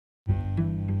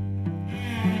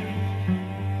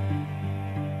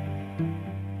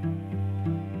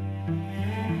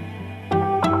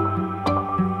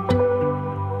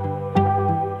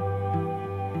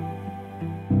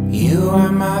You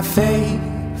are my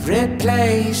favorite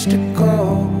place to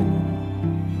go.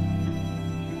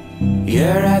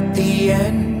 You're at the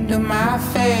end of my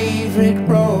favorite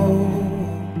road.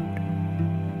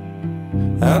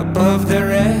 Above the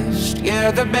rest,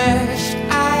 you're the best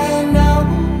I know.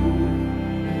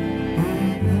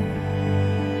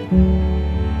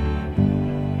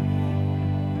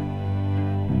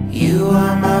 You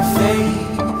are my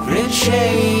favorite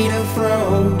shade of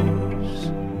rose.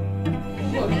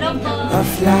 A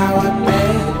flower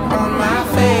bed on my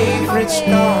favorite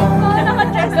stone.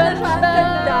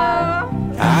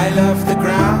 I love the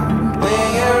ground where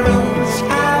your roots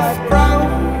have grown.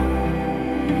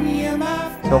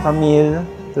 So Camille,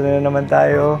 ito na naman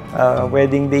tayo.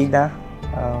 Wedding day na.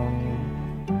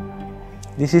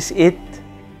 This is it.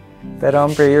 Pero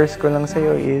ang prayers ko lang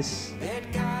sa'yo is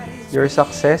your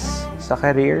success sa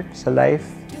career, sa life,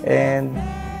 and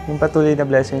yung patuloy na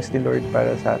blessings ni Lord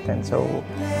para sa atin. So,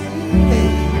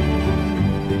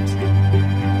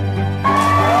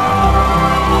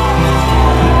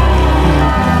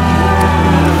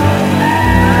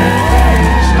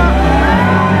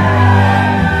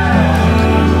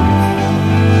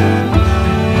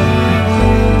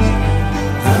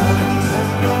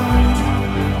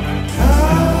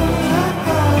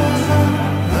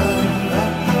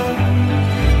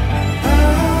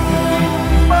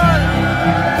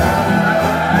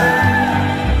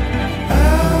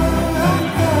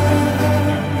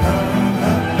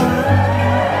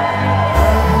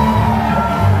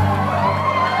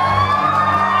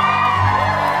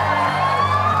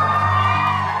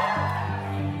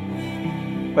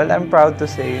 well, I'm proud to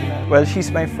say na, well, she's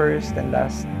my first and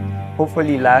last,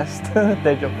 hopefully last.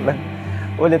 Joke lang.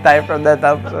 Ulit tayo from the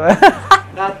top.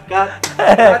 Cut!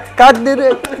 Cut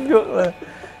direct! Joke lang.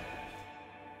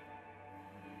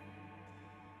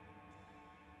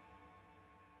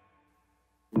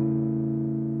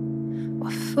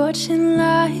 What fortune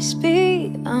lies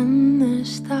beyond the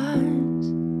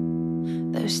stars?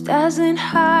 Those dazzling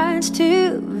heights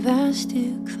too vast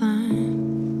to climb.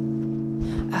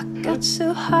 I got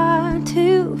so high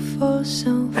to fall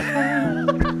so far,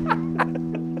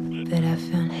 but I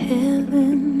found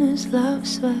heaven as love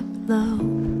swept low.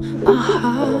 My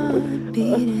heart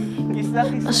beating,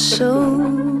 my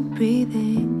soul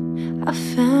breathing. I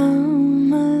found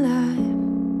my life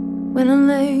when I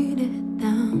laid it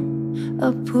down.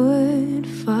 Upward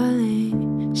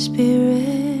falling,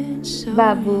 spirit soaring.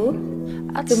 Babu,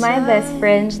 to my best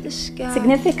friend,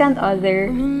 significant other,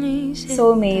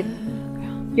 soulmate,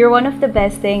 you're one of the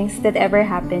best things that ever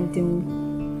happened to me.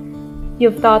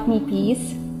 You've taught me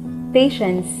peace,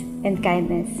 patience, and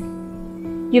kindness.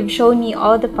 You've shown me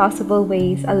all the possible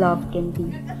ways a love can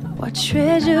be. What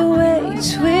treasure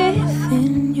waits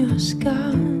within your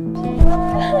sky?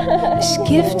 This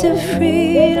gift of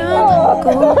freedom,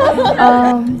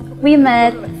 we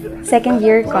met second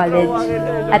year college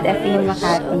at FE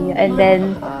Makati, and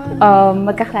then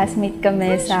magka-classmate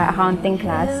kami sa accounting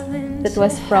class. That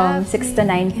was from 6 to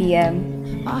 9 p.m.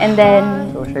 And then...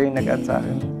 So, siya yung nag-add sa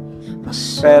akin.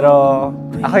 Pero,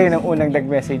 ako yun ang unang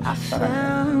nag-message sa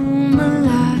kanya.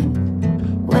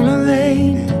 When I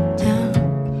laid it down,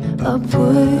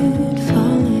 upward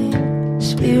falling,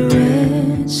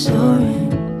 spirit soaring,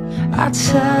 I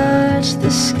touched the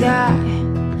sky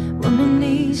when my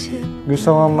knees hit.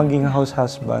 Gusto ko maging house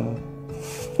husband.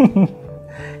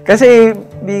 Kasi,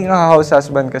 being a house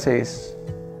husband kasi is,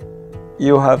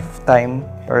 you have time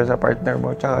para sa partner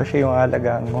mo, tsaka siya yung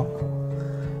alagaan mo.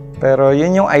 Pero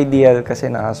yun yung ideal kasi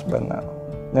na husband na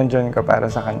nandiyan ka para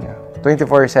sa kanya.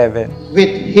 24/7. With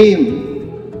him,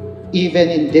 even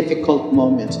in difficult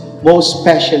moments, most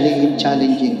especially in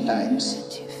challenging times,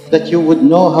 that you would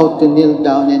know how to kneel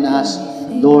down and ask,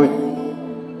 Lord,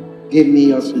 give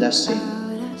me your blessing.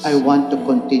 I want to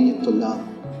continue to love,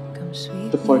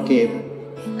 to forgive.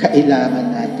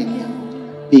 Kailangan natin yung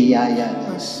biyaya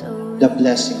na the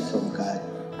blessing from God,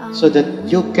 so that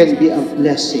you can be a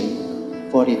blessing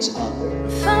for each other.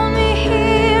 Found me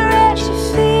here at your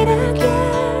feet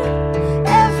again.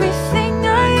 Everything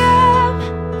I am,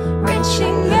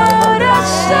 reaching out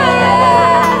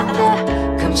outside.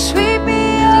 Come sweep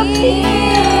me up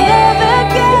here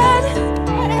again.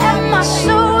 And my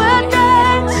soul will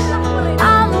dance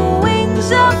on the wings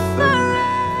of the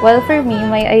rain. Well, for me,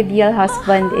 my ideal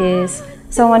husband is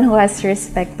someone who has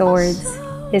respect towards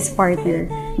his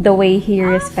partner, the way he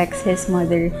respects his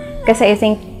mother. Kasi I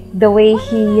think the way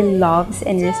he loves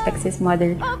and respects his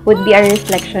mother would be a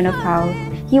reflection of how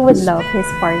he would love his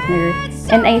partner.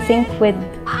 And I think with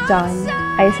John,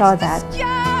 I saw that.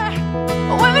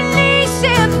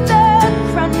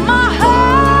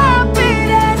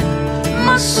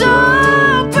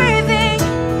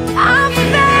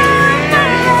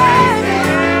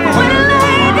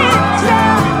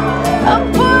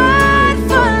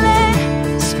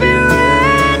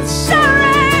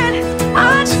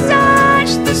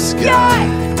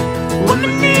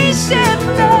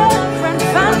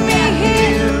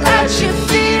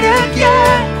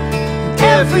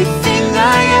 Everything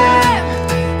I am,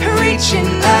 reaching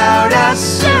out, I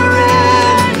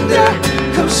surrender.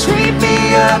 Come sweep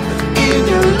me up in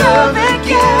your love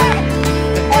again,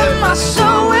 and my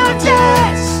soul will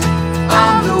dance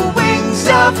on the wings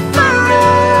of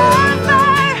forever.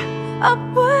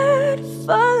 Upward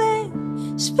falling,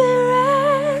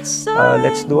 spirit soaring.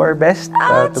 Let's do our best.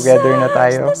 Together na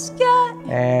tayo.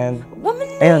 And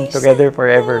ayun, together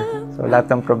forever. So lahat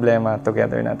ng problema,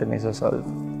 together natin isa-solve.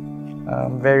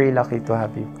 I'm very lucky to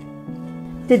have you.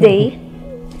 Today,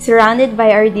 surrounded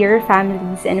by our dear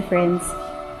families and friends,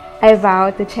 I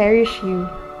vow to cherish you,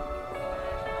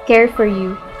 care for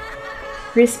you,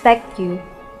 respect you,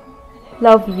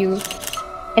 love you,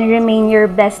 and remain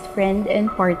your best friend and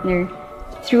partner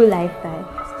through lifetime.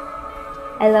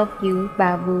 I love you,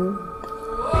 Babu.